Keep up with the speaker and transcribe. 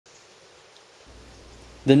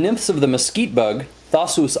The nymphs of the mesquite bug,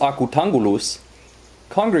 Thasus acutangulus,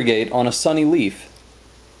 congregate on a sunny leaf.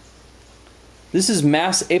 This is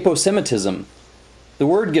mass aposematism, the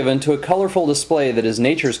word given to a colorful display that is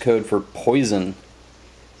nature's code for poison.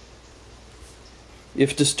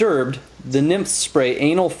 If disturbed, the nymphs spray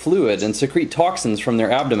anal fluid and secrete toxins from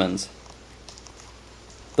their abdomens.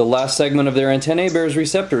 The last segment of their antennae bears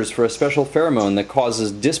receptors for a special pheromone that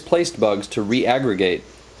causes displaced bugs to re-aggregate.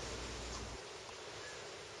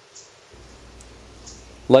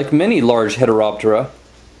 Like many large Heteroptera,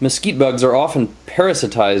 mesquite bugs are often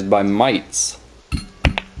parasitized by mites.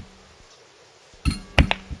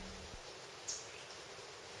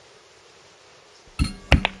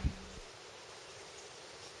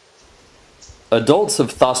 Adults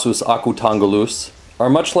of Thasus acutangulus are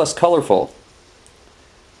much less colorful.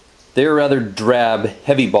 They are rather drab,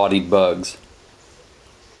 heavy-bodied bugs.